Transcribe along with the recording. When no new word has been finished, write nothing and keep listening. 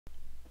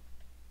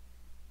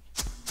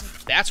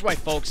That's right,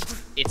 folks.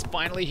 It's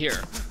finally here.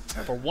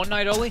 For one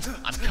night only,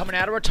 I'm coming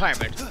out of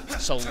retirement.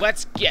 So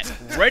let's get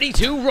ready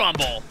to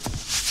rumble.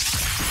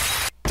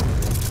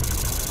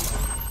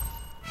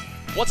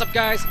 What's up,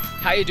 guys?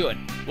 How you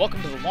doing?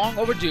 Welcome to the long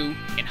overdue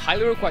and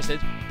highly requested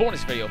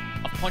bonus video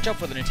of Punch-Out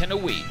for the Nintendo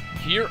Wii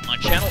here on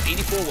Channel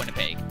 84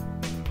 Winnipeg.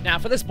 Now,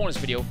 for this bonus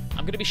video,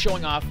 I'm going to be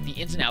showing off the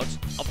ins and outs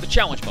of the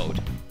challenge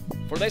mode.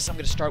 For this, I'm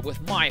going to start with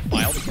my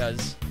file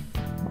because,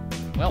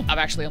 well, I've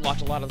actually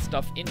unlocked a lot of the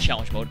stuff in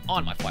challenge mode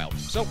on my file.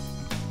 So,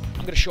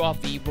 I'm going to show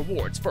off the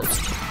rewards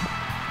first.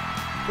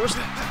 First,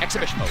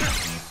 exhibition mode.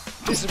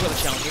 This is where the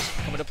challenges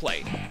come into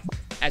play.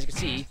 As you can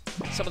see,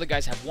 some of the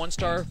guys have 1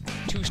 star,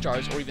 2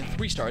 stars, or even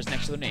 3 stars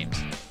next to their names.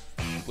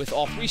 With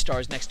all 3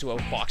 stars next to a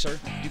boxer,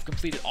 you've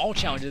completed all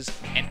challenges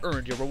and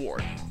earned your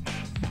reward.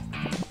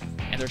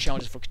 And there are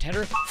challenges for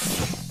Contender,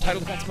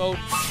 Title Defense Mode,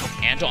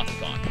 and Donkey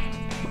Kong.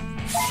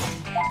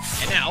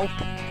 And now,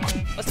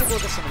 let's take a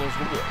look at some of those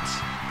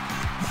rewards.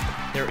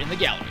 They're in the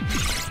gallery.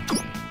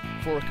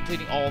 For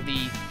completing all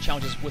the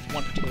challenges with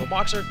one particular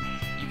boxer,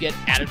 you get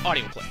added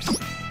audio clips.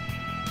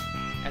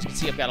 As you can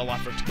see, I've got a lot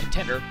for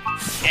Contender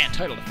and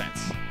Title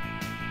Defense.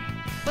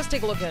 Let's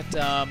take a look at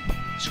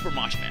Super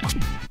Macho Man.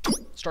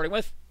 Starting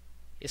with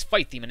his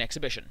fight theme and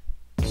exhibition.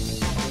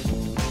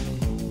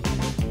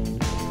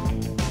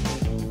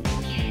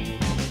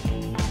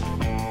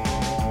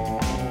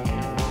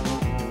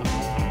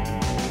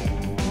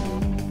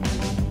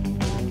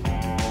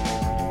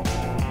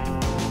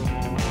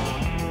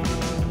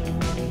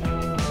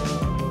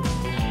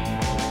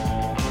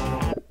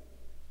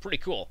 Pretty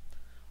cool.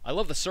 I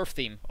love the surf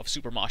theme of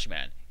Super Macho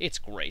Man. It's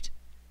great.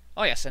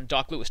 Oh yes, and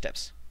Doc Lewis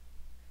tips.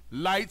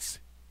 Lights,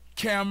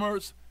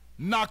 cameras,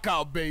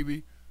 knockout,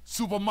 baby.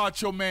 Super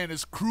Macho Man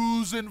is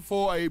cruising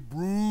for a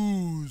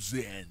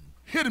bruising.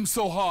 Hit him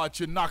so hard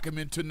you knock him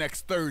into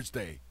next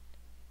Thursday.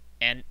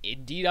 And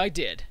indeed I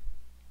did.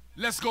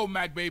 Let's go,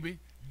 Mac, baby.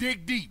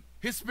 Dig deep.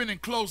 His spinning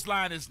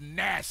clothesline is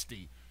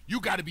nasty. You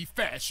gotta be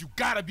fast. You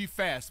gotta be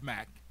fast,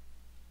 Mac.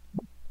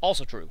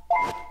 Also true.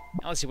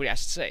 Now let's see what he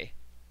has to say.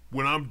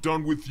 When I'm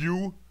done with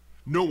you,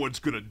 no one's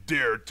gonna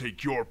dare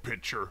take your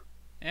picture.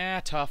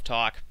 Tough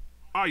talk.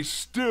 I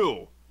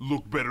still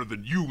look better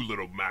than you,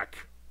 little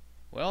Mac.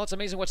 Well, it's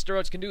amazing what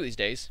steroids can do these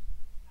days.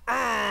 Okay,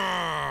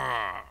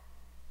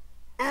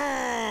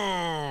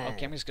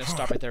 I'm just gonna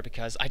stop right there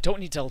because I don't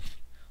need to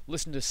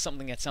listen to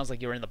something that sounds like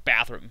you're in the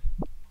bathroom.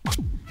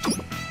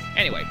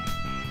 Anyway,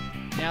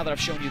 now that I've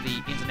shown you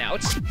the ins and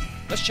outs,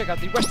 let's check out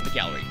the rest of the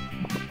gallery.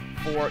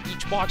 For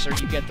each boxer,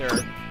 you get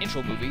their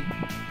intro movie,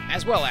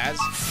 as well as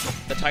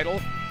the title,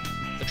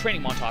 the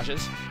training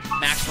montages,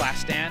 Mac's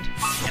last stand,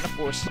 and of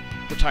course,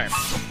 retirement.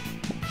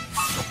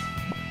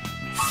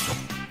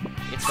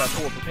 It's about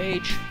 4 per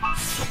page.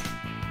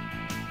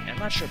 And I'm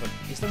not sure, but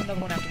is there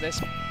another one after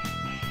this?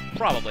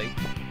 Probably.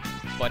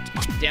 But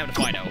damned if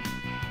I know.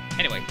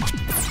 Anyway,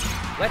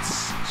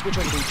 let's switch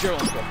over to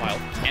Gerald's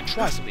profile and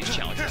try some of these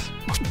challenges.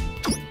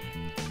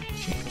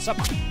 Open this up.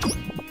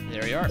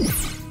 There you are.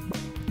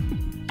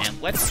 And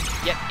let's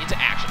get into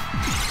action.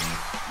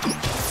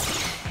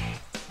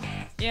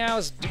 Yeah, I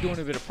was doing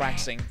a bit of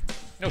practicing.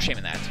 No shame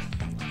in that.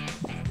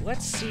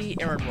 Let's see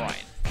Aran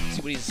Ryan.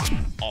 See what he's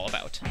all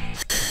about.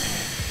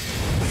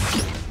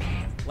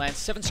 Lands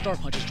 7 star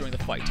punches during the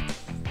fight.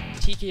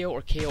 TKO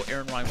or KO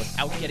Aran Ryan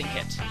without getting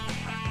hit.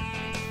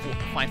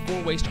 Find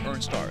 4 ways to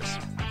earn stars.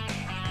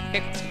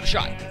 Okay, let's give it a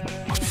shot.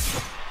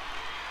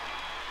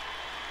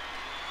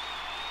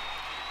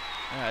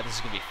 This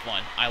is gonna be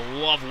fun. I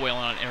love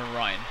wailing on Aran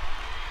Ryan.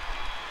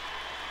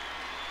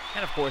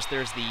 And of course,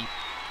 there's the,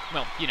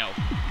 well, you know,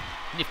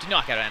 nifty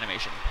knockout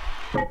animation.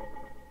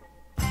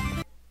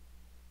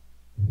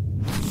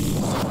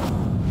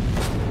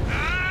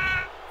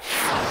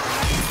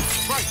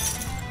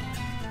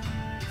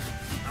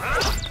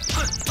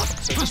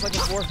 So just like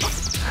before,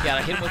 you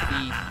gotta hit him with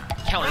the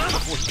counter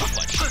before he can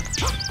punch.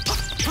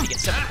 You get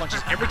 7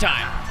 punches every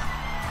time.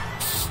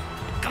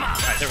 Come on!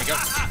 Alright, there we go.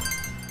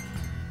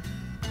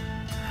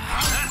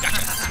 Gotcha.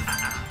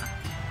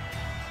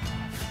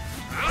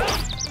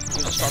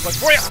 Here's a star punch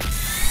for you!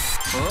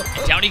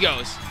 And down he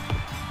goes.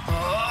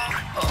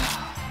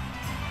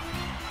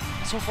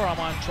 So far I'm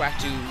on track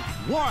to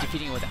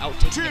defeating him without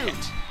taking a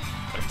hit.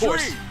 But of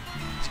course,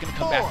 he's gonna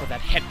come back with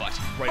that headbutt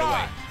right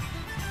away.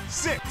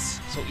 6.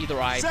 So either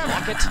I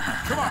block it,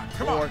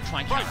 or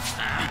try and counter.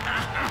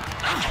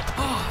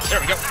 There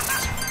we go.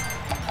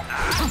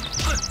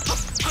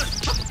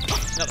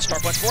 Another star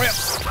punch for you.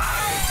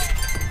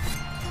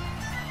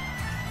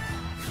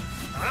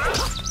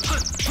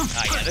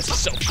 Ah, yeah, this is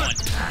so fun.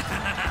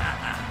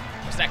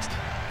 What's next?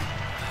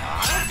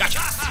 Gotcha.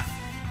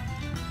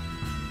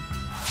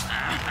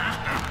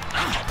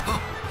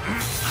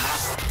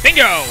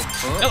 Bingo!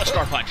 Another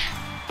star punch.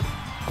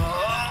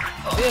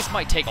 This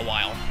might take a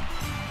while.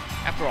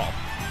 After all,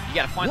 you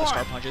gotta find the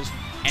star punches,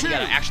 and you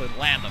gotta actually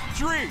land them.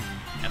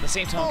 At the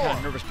same time, I'm kind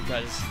of nervous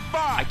because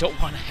I don't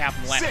want to have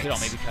them land a hit on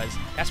me because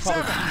that's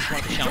probably the easiest one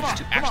of the challenges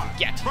to actually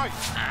get. Alright,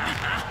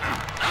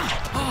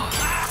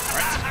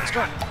 let's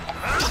go.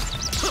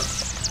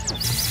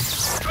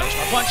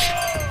 punch.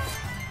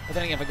 But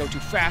then again, if I go too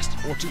fast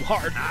or too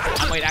hard,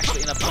 I might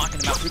actually end up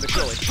knocking him out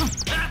prematurely.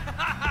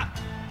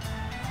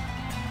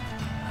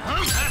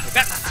 Like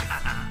that.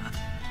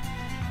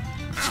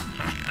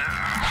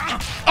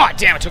 Oh,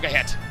 damn, it took a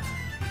hit.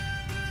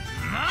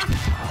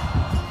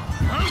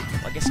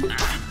 Well, I guess...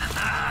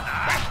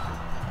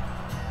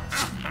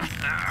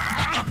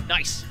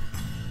 Nice.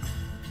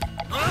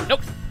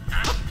 Nope.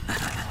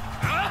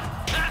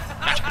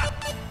 Gotcha.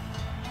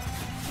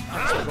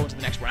 Let's go into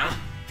the next round.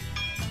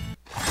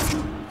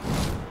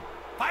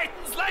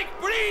 Fighting's like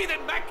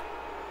breathing, Mac.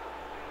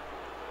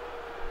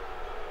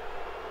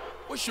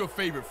 What's your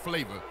favorite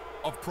flavor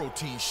of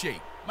protein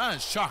shake?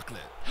 Mine's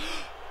chocolate.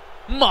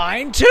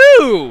 Mine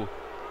too!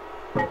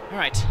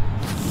 Alright.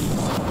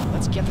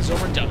 Let's get this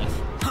over and done with.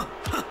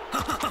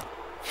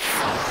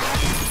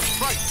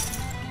 Right.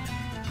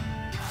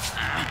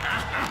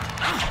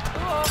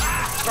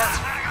 Start.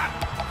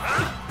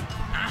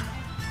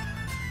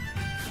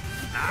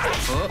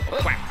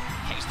 Quack.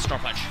 Can't use the star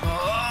punch.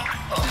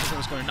 I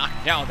was going to knock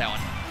him down with that one.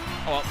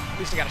 Oh well, at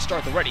least I got to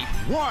start the ready.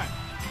 1,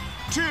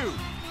 2, 3,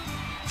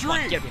 Come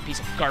on, get me a piece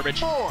of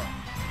garbage. 4,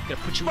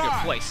 Gonna put you in your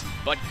 5, place,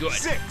 but good.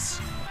 6.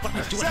 What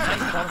am I doing? I'm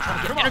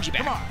trying to get energy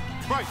back. Come on,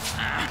 right.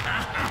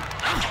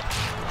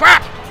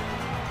 Crap!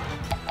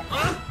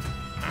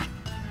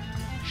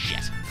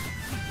 Shit.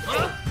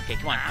 Okay,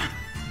 come on.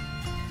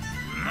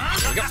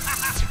 There we go.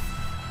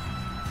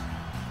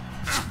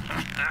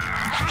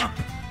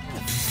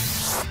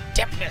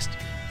 Damn, missed. Get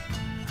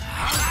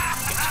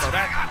the star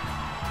back.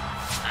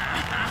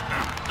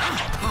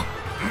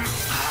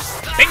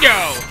 Bingo!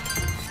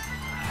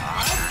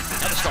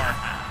 Another star.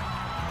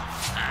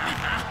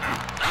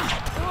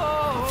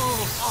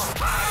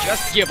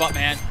 Just give up,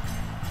 man.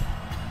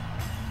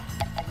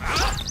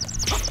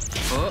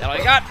 That all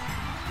you got?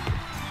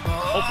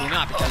 Hopefully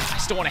not, because I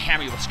still want to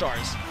hammer you with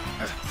stars.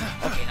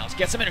 Okay, now let's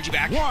get some energy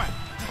back. 1,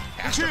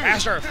 Faster, 2,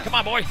 faster. Come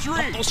on, boy. 3,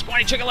 Pump those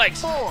squatty chicken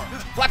legs. 4,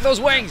 Flap those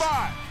wings.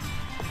 5,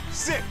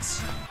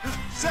 6,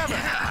 7.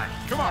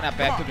 Come on, Not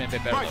bad. Could have been a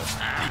bit better, right. though.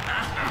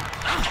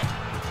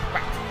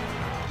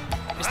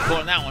 Crap. Missed the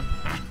bullet on that one.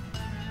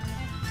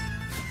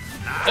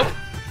 Nope.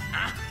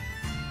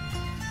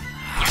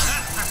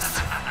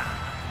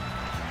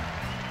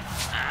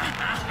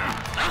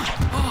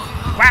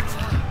 Crap.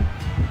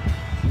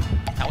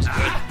 That was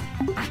good.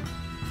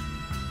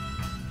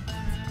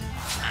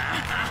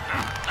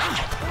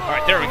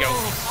 Alright, there we go.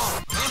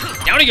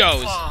 Down he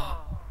goes.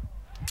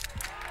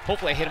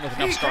 Hopefully I hit him with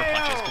enough star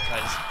punches,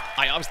 because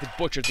I obviously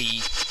butchered the,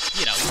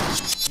 you know,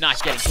 not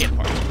getting hit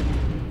part.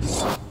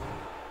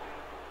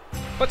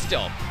 But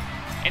still,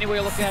 any way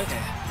you look at it,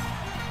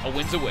 a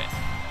win's a win.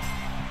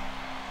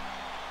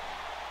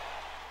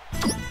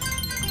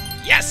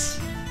 Yes!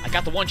 I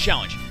got the one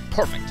challenge.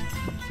 Perfect.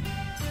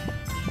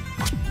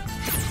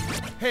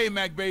 Hey,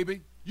 Mac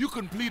baby, you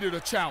completed a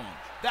challenge.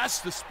 That's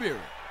the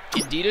spirit.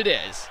 Indeed it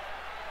is.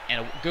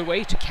 And a good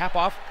way to cap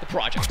off the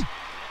project.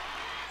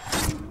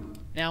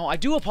 Now, I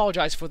do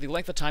apologize for the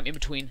length of time in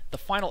between the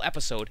final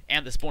episode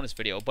and this bonus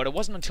video, but it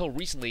wasn't until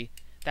recently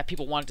that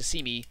people wanted to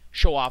see me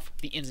show off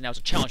the ins and outs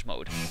of challenge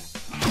mode.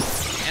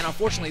 And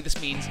unfortunately,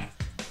 this means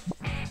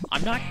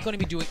I'm not going to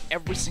be doing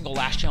every single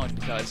last challenge,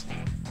 because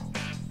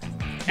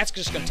that's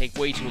just going to take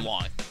way too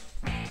long.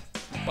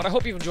 But I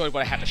hope you've enjoyed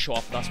what I had to show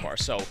off thus far,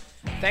 so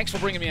thanks for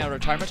bringing me out of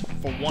retirement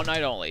for one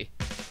night only.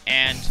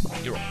 And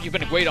you've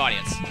been a great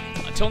audience.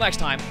 Until next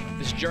time,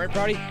 this is Jeremy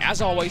Prouty, as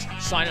always,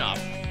 signing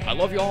off. I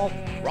love you all,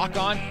 rock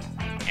on,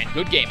 and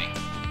good gaming.